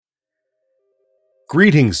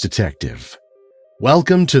Greetings, Detective.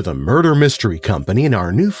 Welcome to the Murder Mystery Company and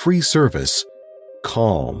our new free service,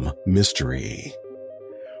 Calm Mystery.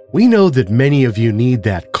 We know that many of you need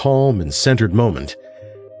that calm and centered moment,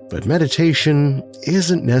 but meditation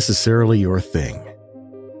isn't necessarily your thing.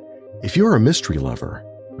 If you're a mystery lover,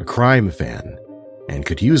 a crime fan, and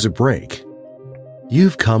could use a break,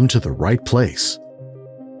 you've come to the right place.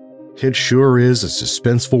 It sure is a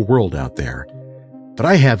suspenseful world out there, but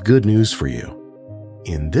I have good news for you.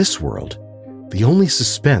 In this world, the only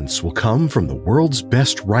suspense will come from the world's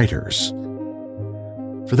best writers.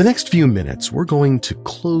 For the next few minutes, we're going to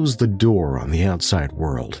close the door on the outside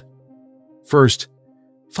world. First,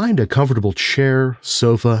 find a comfortable chair,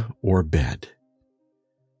 sofa, or bed.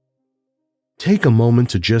 Take a moment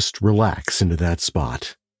to just relax into that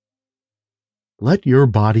spot. Let your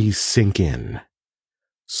body sink in,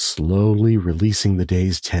 slowly releasing the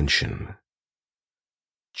day's tension.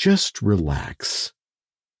 Just relax.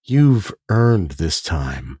 You've earned this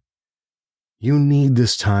time. You need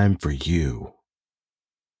this time for you.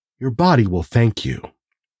 Your body will thank you.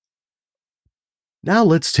 Now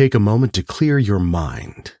let's take a moment to clear your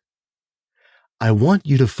mind. I want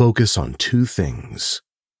you to focus on two things: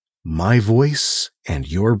 my voice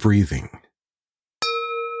and your breathing.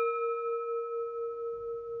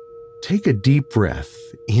 Take a deep breath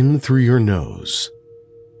in through your nose.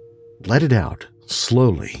 Let it out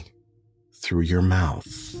slowly through your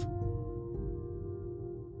mouth.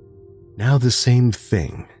 Now the same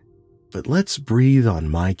thing, but let's breathe on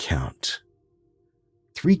my count.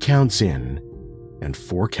 3 counts in and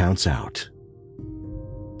 4 counts out.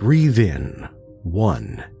 Breathe in.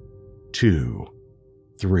 1, 2,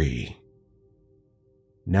 3.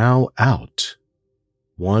 Now out.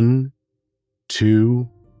 1, 2,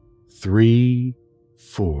 3,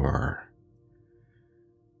 4.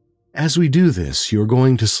 As we do this, you're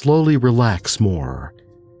going to slowly relax more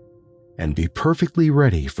and be perfectly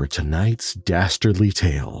ready for tonight's dastardly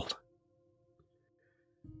tale.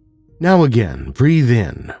 Now again, breathe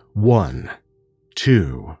in. 1,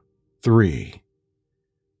 2, 3.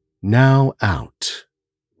 Now out.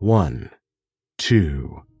 1,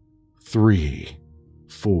 2, 3,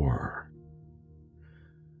 4.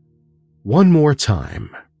 One more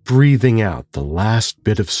time, breathing out the last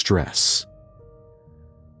bit of stress.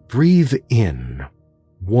 Breathe in.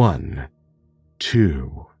 1,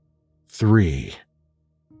 2, 3.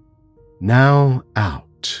 Now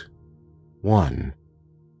out. 1,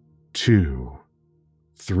 2,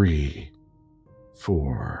 3,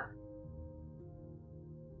 4.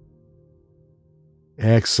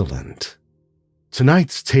 Excellent.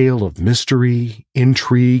 Tonight's tale of mystery,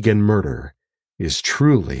 intrigue, and murder is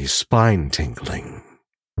truly spine-tingling.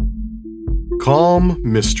 Calm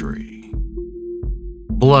Mystery.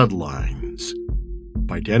 Bloodlines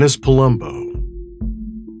by Dennis Palumbo.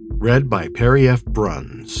 Read by Perry F.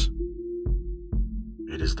 Bruns.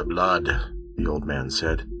 "It is the blood," the old man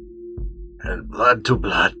said, "and blood to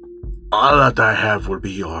blood. All that I have will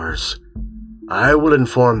be yours. I will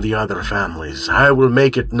inform the other families. I will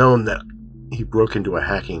make it known that—" He broke into a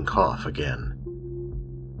hacking cough again.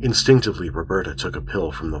 Instinctively, Roberta took a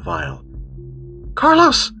pill from the vial.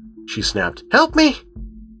 "Carlos!" she snapped. "Help me!"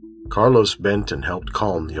 Carlos bent and helped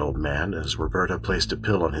calm the old man as Roberta placed a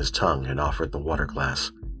pill on his tongue and offered the water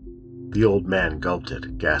glass. The old man gulped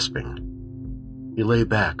it, gasping. He lay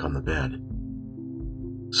back on the bed.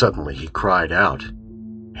 Suddenly he cried out,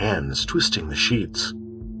 hands twisting the sheets.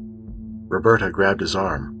 Roberta grabbed his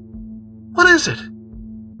arm. "What is it?"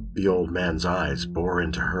 The old man's eyes bore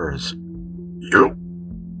into hers. You!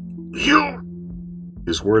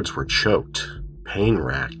 His words were choked,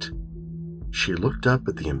 pain-racked. She looked up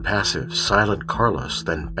at the impassive, silent Carlos,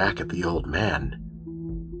 then back at the old man.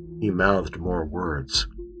 He mouthed more words.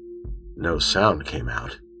 No sound came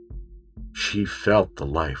out. She felt the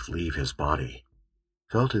life leave his body,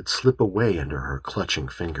 felt it slip away under her clutching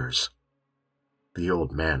fingers. The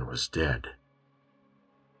old man was dead.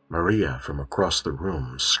 Maria, from across the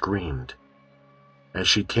room, screamed. As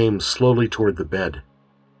she came slowly toward the bed,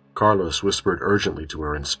 Carlos whispered urgently to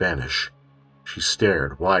her in Spanish. She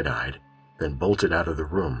stared, wide-eyed, then bolted out of the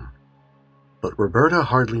room. But Roberta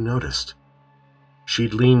hardly noticed.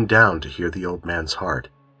 She'd leaned down to hear the old man's heart,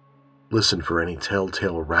 listen for any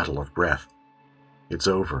telltale rattle of breath. It's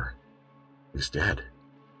over. He's dead.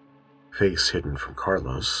 Face hidden from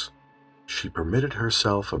Carlos, she permitted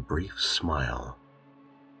herself a brief smile.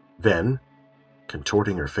 Then,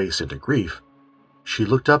 contorting her face into grief, she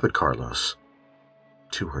looked up at Carlos.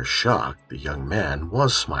 To her shock, the young man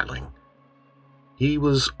was smiling. He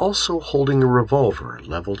was also holding a revolver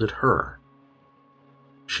leveled at her.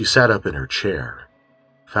 She sat up in her chair,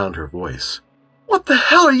 found her voice. What the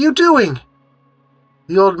hell are you doing?"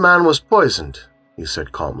 "The old man was poisoned," he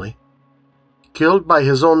said calmly. "Killed by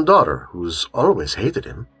his own daughter, who's always hated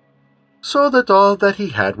him, so that all that he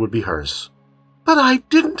had would be hers." "But I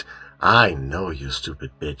didn't—" "I know, you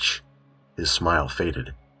stupid bitch." His smile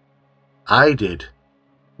faded. "I did.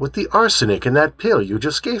 With the arsenic in that pill you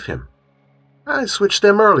just gave him. I switched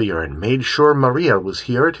them earlier and made sure Maria was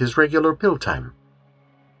here at his regular pill time.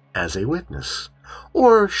 As a witness.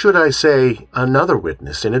 Or should I say, another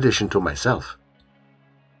witness in addition to myself."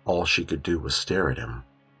 All she could do was stare at him.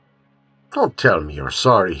 "Don't tell me you're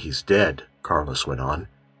sorry he's dead," Carlos went on.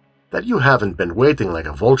 "That you haven't been waiting like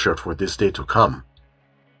a vulture for this day to come.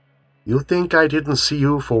 You think I didn't see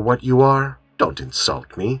you for what you are? Don't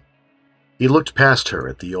insult me." He looked past her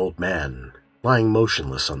at the old man, lying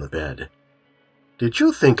motionless on the bed. "Did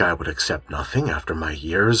you think I would accept nothing after my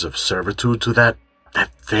years of servitude to that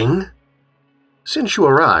thing? Since you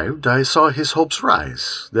arrived, I saw his hopes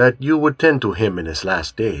rise, that you would tend to him in his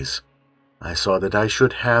last days. I saw that I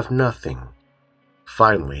should have nothing."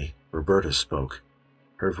 Finally, Roberta spoke,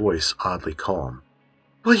 her voice oddly calm.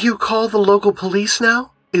 "Will you call the local police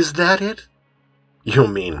now? Is that it?" "You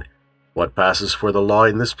mean, what passes for the law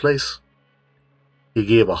in this place?" He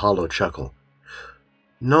gave a hollow chuckle.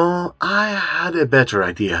 "No, I had a better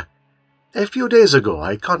idea. A few days ago,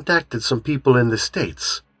 I contacted some people in the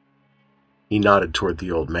States." He nodded toward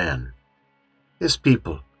the old man. "His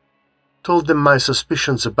people. Told them my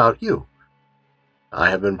suspicions about you. I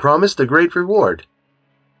have been promised a great reward."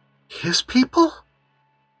 "His people?"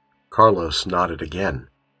 Carlos nodded again,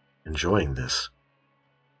 enjoying this.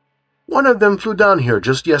 "One of them flew down here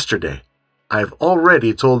just yesterday. I've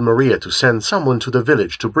already told Maria to send someone to the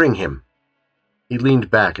village to bring him." He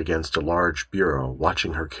leaned back against a large bureau,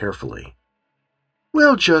 watching her carefully.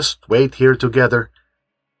 "We'll just wait here together.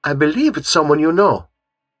 I believe it's someone you know."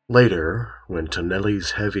 Later, when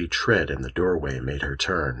Tonelli's heavy tread in the doorway made her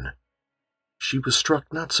turn, she was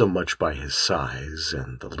struck not so much by his size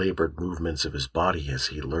and the labored movements of his body as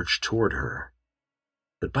he lurched toward her,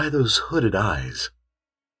 but by those hooded eyes,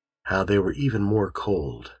 how they were even more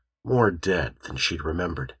cold, more dead than she'd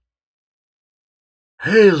remembered.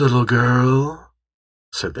 "Hey, little girl,"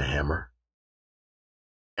 said the hammer.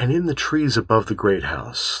 And in the trees above the great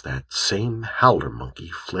house, that same howler monkey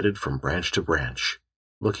flitted from branch to branch,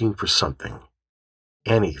 looking for something,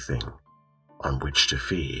 anything, on which to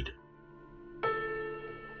feed.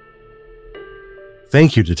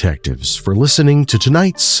 Thank you, detectives, for listening to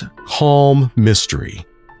tonight's Calm Mystery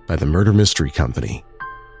by the Murder Mystery Company.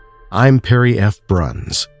 I'm Perry F.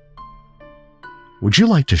 Bruns. Would you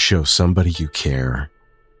like to show somebody you care?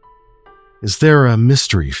 Is there a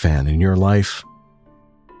mystery fan in your life?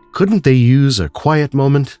 Couldn't they use a quiet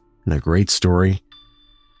moment and a great story?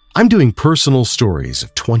 I'm doing personal stories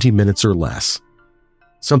of 20 minutes or less.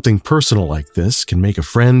 Something personal like this can make a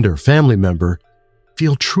friend or family member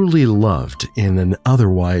feel truly loved in an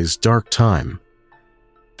otherwise dark time.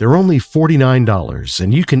 They're only $49,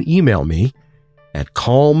 and you can email me at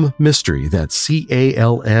calmmystery, that's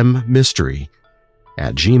CALM mystery,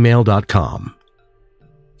 @gmail.com.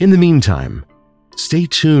 In the meantime, stay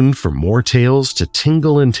tuned for more tales to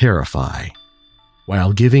tingle and terrify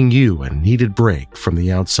while giving you a needed break from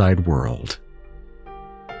the outside world.